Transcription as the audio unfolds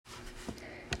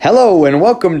Hello and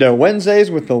welcome to Wednesdays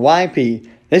with the YP.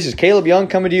 This is Caleb Young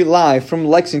coming to you live from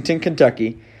Lexington,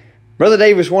 Kentucky. Brother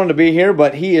Davis wanted to be here,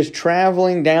 but he is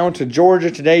traveling down to Georgia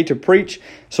today to preach,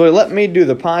 so he let me do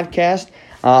the podcast.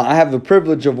 I have the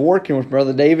privilege of working with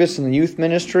Brother Davis in the youth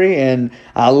ministry, and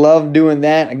I love doing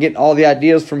that. I get all the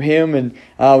ideas from him, and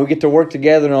we get to work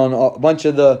together on a bunch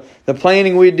of the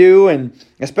planning we do, and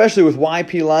especially with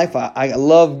YPLife, I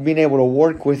love being able to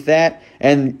work with that,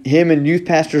 and him and youth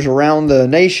pastors around the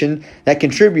nation that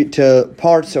contribute to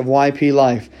parts of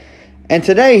YPLife. And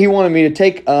today he wanted me to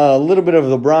take a little bit of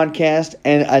the broadcast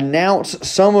and announce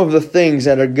some of the things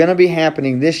that are going to be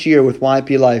happening this year with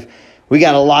YPLife. We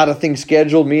got a lot of things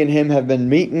scheduled. Me and him have been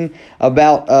meeting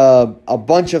about a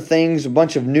bunch of things, a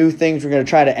bunch of new things we're going to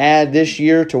try to add this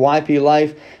year to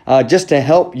YPLife just to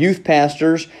help youth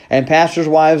pastors and pastors'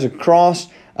 wives across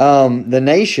the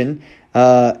nation.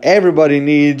 Everybody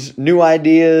needs new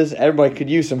ideas. Everybody could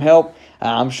use some help.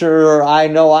 I'm sure I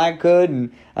know I could,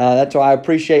 and that's why I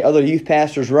appreciate other youth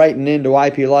pastors writing into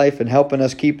YPLife and helping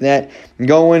us keep that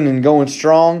going and going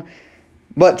strong.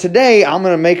 But today, I'm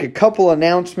going to make a couple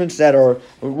announcements that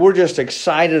we're just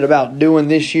excited about doing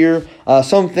this year.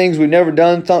 Some things we've never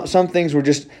done. Some things were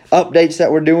just updates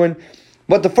that we're doing.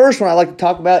 But the first one I'd like to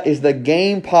talk about is the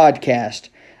Game Podcast.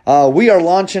 We are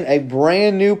launching a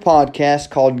brand new podcast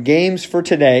called Games for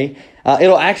Today.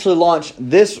 It'll actually launch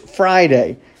this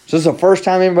Friday. So this is the first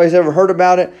time anybody's ever heard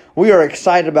about it. We are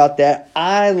excited about that.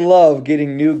 I love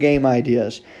getting new game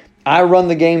ideas. I run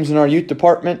the games in our youth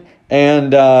department,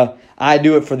 and I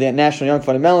do it for the National Young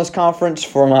Fundamentalist Conference,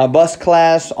 for my bus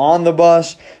class, on the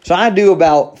bus. So I do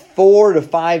about 4 to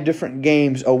 5 different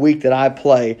games a week that I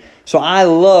play. So I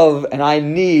love and I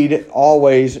need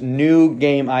always new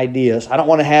game ideas. I don't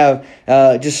want to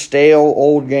have just stale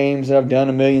old games that I've done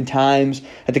a million times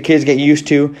that the kids get used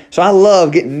to. So I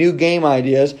love getting new game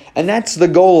ideas. And that's the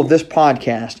goal of this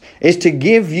podcast, is to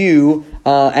give you,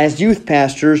 as youth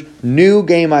pastors, new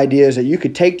game ideas that you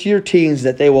could take to your teens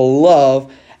that they will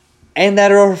love and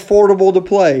that are affordable to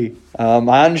play.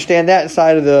 I understand that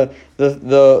side of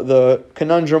the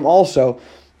conundrum also.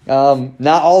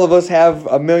 Not all of us have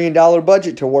 $1 million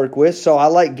budget to work with, so I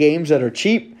like games that are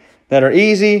cheap, that are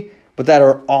easy, but that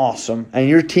are awesome, and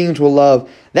your teens will love.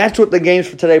 That's what the Games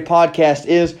for Today podcast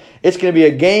is. It's going to be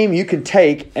a game you can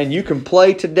take and you can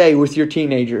play today with your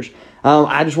teenagers.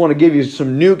 I just want to give you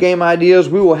some new game ideas.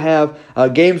 We will have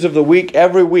games of the week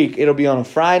every week. It'll be on a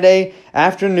Friday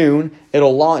afternoon.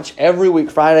 It'll launch every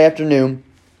week Friday afternoon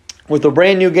with a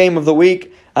brand new game of the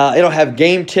week. It'll have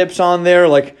game tips on there,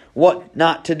 like what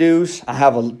not to do. I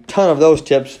have a ton of those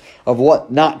tips of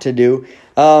what not to do.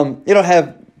 It'll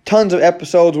have tons of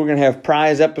episodes. We're going to have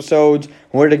prize episodes,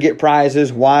 where to get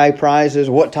prizes, why prizes,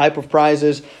 what type of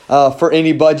prizes, for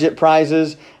any budget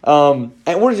prizes. And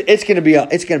it's going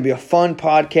to be a fun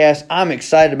podcast. I'm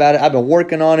excited about it. I've been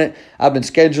working on it. I've been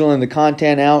scheduling the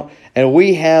content out, and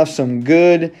we have some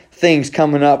good things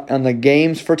coming up on the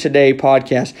Games for Today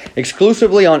podcast,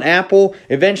 exclusively on Apple.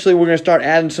 Eventually, we're going to start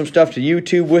adding some stuff to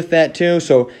YouTube with that too.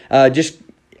 So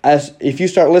if you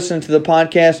start listening to the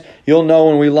podcast, you'll know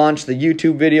when we launch the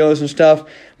YouTube videos and stuff.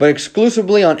 But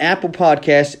exclusively on Apple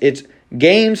Podcasts, it's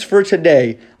Games for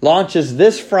Today. Launches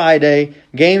this Friday,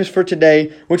 Games for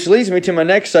Today, which leads me to my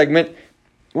next segment.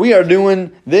 We are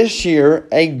doing this year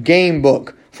a game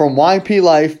book from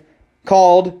YPLife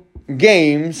called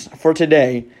Games for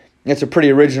Today. It's a pretty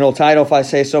original title if I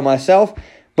say so myself.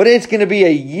 But it's going to be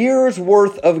a year's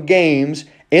worth of games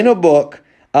in a book,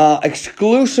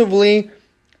 exclusively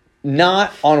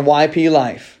not on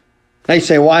YPLife. Now you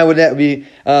say, why would that be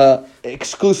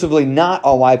exclusively not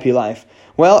on YPLife?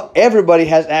 Well, everybody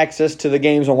has access to the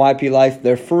games on YPLife.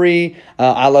 They're free.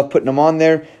 I love putting them on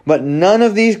there. But none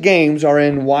of these games are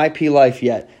in YPLife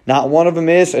yet. Not one of them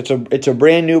is. It's a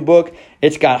brand new book.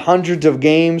 It's got hundreds of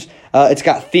games. It's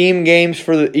got theme games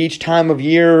for each time of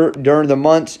year during the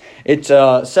months. It's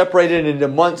separated into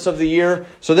months of the year.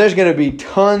 So there's going to be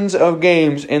tons of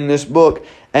games in this book.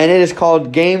 And it is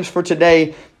called Games for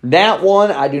Today. That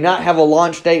one, I do not have a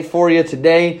launch date for you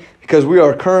today because we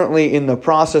are currently in the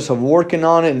process of working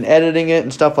on it and editing it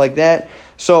and stuff like that.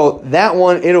 So that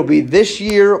one, it'll be this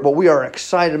year, but we are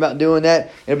excited about doing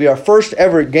that. It'll be our first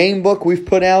ever game book we've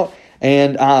put out,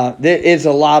 and there is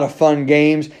a lot of fun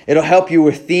games. It'll help you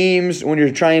with themes when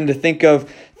you're trying to think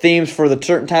of themes for the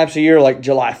certain types of year, like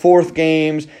July 4th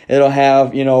games. It'll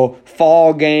have,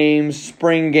 fall games,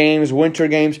 spring games, winter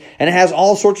games, and it has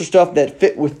all sorts of stuff that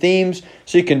fit with themes,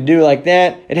 so you can do like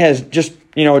that. It has just,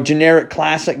 generic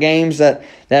classic games that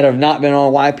have not been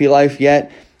on YPLife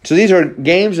yet. So these are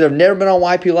games that have never been on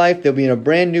YPLife. They'll be in a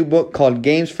brand new book called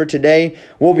Games for Today.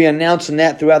 We'll be announcing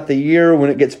that throughout the year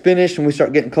when it gets finished and we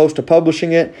start getting close to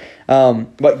publishing it.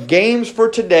 But Games for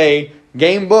Today,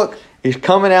 game book, is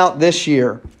coming out this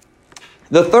year.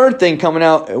 The third thing coming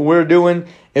out we're doing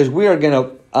is we are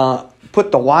going to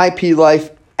put the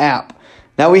YPLife app.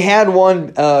 Now, we had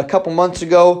one a couple months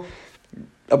ago.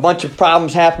 A bunch of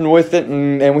problems happened with it,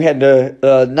 and we had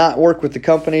to not work with the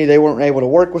company. They weren't able to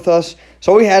work with us.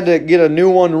 So we had to get a new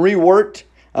one reworked,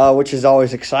 which is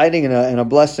always exciting and a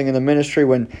blessing in the ministry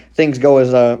when things go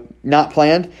as not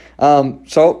planned.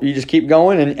 So you just keep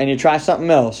going and you try something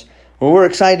else. Well, we're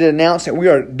excited to announce that we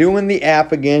are doing the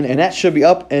app again, and that should be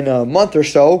up in a month or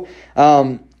so.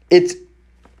 It's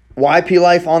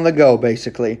YPLife on the go,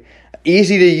 basically.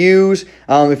 Easy to use.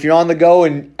 If you're on the go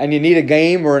and you need a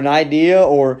game or an idea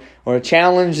or a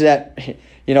challenge that,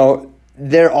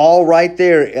 they're all right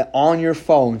there on your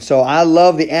phone. So I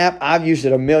love the app. I've used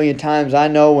it a million times. I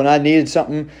know when I needed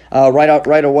something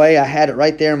right away, I had it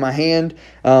right there in my hand.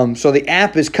 So the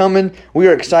app is coming. We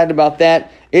are excited about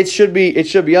that. It should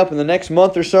be up in the next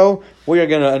month or so. We are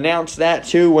going to announce that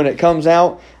too when it comes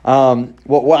out.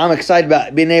 What I'm excited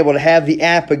about, being able to have the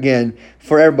app again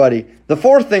for everybody. The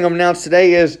fourth thing I'm announcing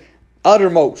today is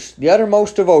the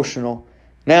Uttermost Devotional.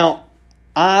 Now,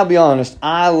 I'll be honest,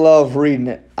 I love reading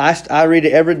it. I read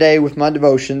it every day with my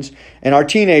devotions, and our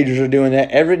teenagers are doing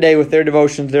that every day with their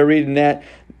devotions. They're reading that,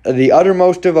 the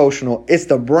Uttermost Devotional. It's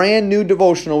the brand new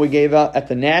devotional we gave out at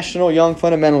the National Young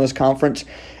Fundamentalist Conference.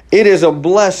 It is a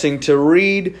blessing to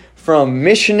read from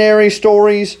missionary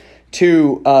stories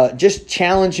to just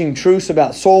challenging truths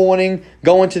about soul winning,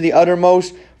 going to the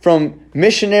uttermost, from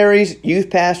missionaries, youth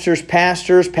pastors,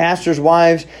 pastors'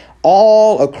 wives,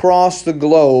 all across the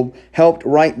globe helped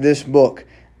write this book.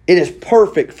 It is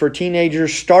perfect for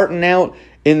teenagers starting out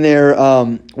in their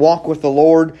walk with the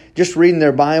Lord, just reading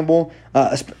their Bible,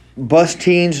 bus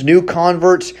teens, new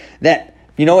converts that,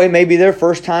 it may be their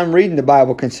first time reading the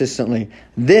Bible consistently.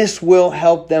 This will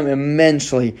help them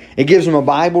immensely. It gives them a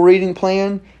Bible reading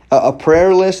plan, a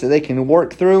prayer list that they can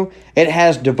work through. It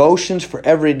has devotions for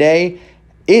every day.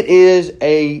 It is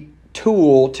a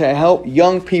tool to help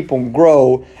young people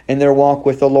grow in their walk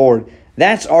with the Lord.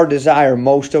 That's our desire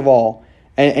most of all.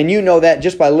 And you know that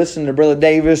just by listening to Brother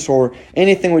Davis or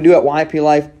anything we do at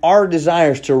YPLife. Our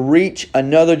desire is to reach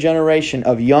another generation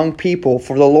of young people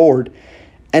for the Lord.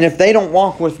 And if they don't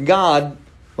walk with God,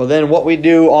 well, then what we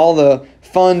do, all the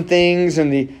fun things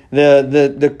and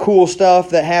the cool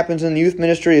stuff that happens in the youth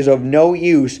ministry is of no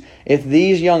use if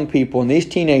these young people and these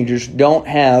teenagers don't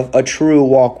have a true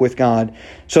walk with God.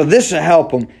 So this will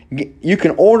help them. You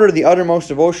can order the Uttermost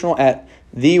Devotional at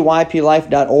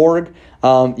theyplife.org.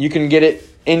 You can get it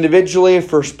individually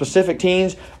for specific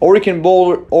teens, or you can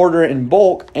order it in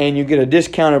bulk and you get a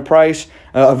discounted price,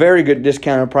 a very good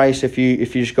discounted price if you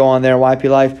just go on there,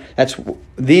 YPLife. That's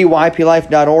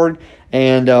theyplife.org,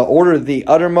 and order the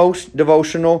Uttermost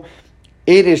Devotional.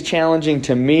 It is challenging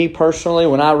to me personally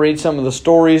when I read some of the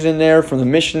stories in there from the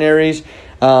missionaries.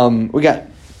 We got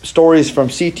stories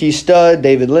from C.T. Studd,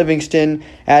 David Livingston,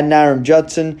 Adoniram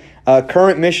Judson,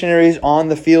 current missionaries on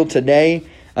the field today.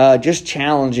 Just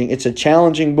challenging. It's a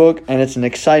challenging book, and it's an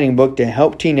exciting book to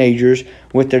help teenagers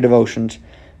with their devotions.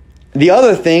 The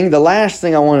last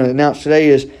thing I want to announce today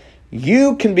is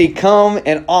you can become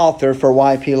an author for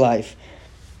YPLife.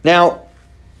 Now,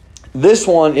 this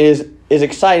one is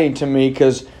exciting to me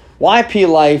because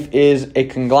YPLife is a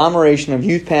conglomeration of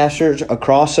youth pastors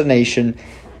across the nation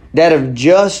that have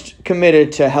just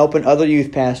committed to helping other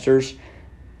youth pastors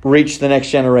reach the next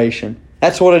generation.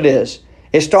 That's what it is.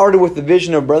 It started with the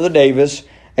vision of Brother Davis,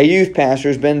 a youth pastor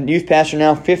who's been youth pastor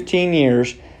now 15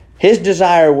 years. His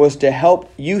desire was to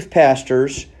help youth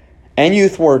pastors and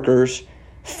youth workers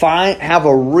have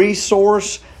a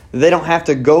resource. They don't have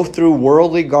to go through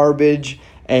worldly garbage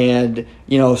and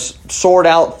sort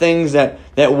out things that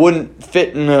wouldn't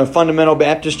fit in a fundamental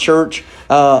Baptist church.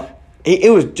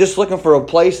 It was just looking for a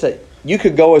place that you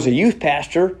could go as a youth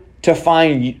pastor to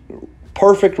find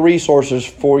perfect resources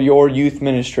for your youth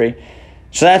ministry.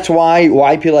 So that's why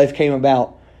YPLife came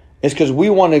about. It's because we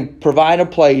want to provide a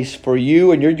place for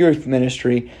you and your youth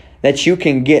ministry that you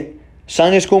can get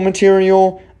Sunday school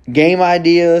material, game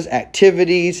ideas,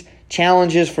 activities,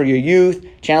 challenges for your youth,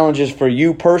 challenges for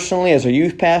you personally as a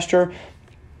youth pastor.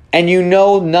 And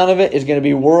none of it is going to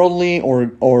be worldly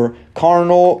or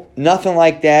carnal, nothing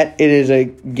like that. It is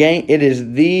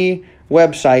the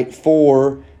website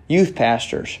for youth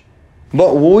pastors.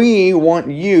 But we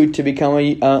want you to become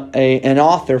an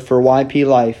author for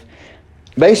YPLife.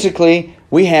 Basically,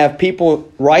 we have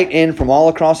people write in from all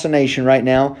across the nation right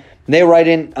now They write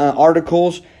in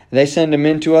articles. They send them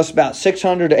in to us, about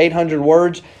 600 to 800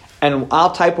 words. And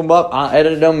I'll type them up, I'll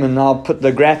edit them, and I'll put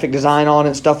the graphic design on it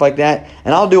and stuff like that.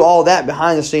 And I'll do all that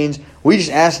behind the scenes. We just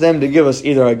ask them to give us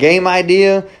either a game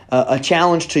idea, a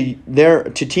challenge to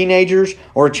teenagers,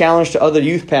 or a challenge to other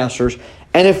youth pastors.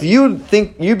 And if you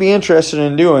think you'd be interested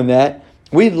in doing that,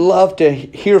 we'd love to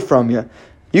hear from you.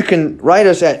 You can write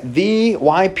us at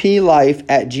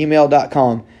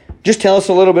theyplife@gmail.com. Just tell us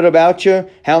a little bit about you,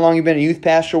 how long you've been a youth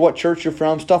pastor, what church you're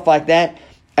from, stuff like that.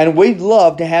 And we'd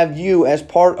love to have you as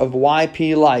part of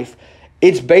YPLife.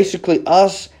 It's basically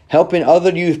us helping other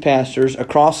youth pastors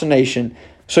across the nation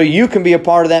so you can be a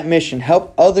part of that mission.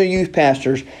 Help other youth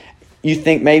pastors. You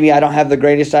think maybe I don't have the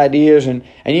greatest ideas, and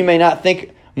you may not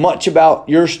think much about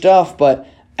your stuff, but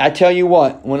I tell you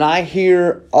what, when I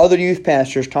hear other youth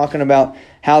pastors talking about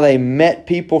how they met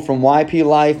people from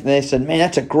YPLife, and they said, man,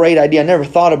 that's a great idea. I never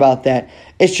thought about that.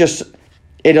 It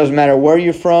doesn't matter where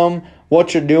you're from,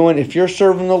 what you're doing. If you're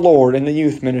serving the Lord in the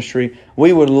youth ministry,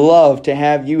 we would love to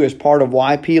have you as part of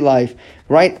YPLife.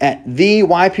 Right at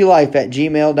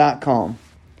theyplife@gmail.com.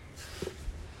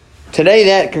 Today,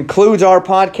 that concludes our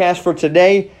podcast for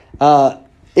today.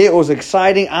 It was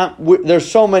exciting. There's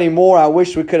so many more I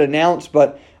wish we could announce,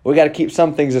 but we got to keep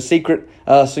some things a secret.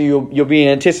 So you'll be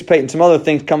anticipating some other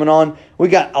things coming on. We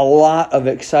got a lot of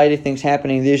exciting things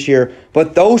happening this year.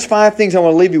 But those 5 things I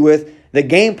want to leave you with: the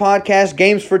game podcast,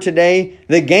 games for today,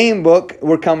 the game book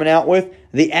we're coming out with,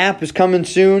 the app is coming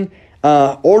soon.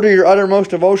 Order your Uttermost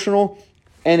devotional.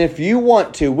 And if you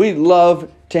want to, we'd love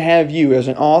to have you as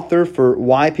an author for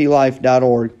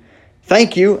YPLife.org.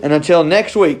 Thank you, and until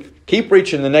next week, keep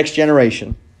reaching the next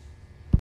generation.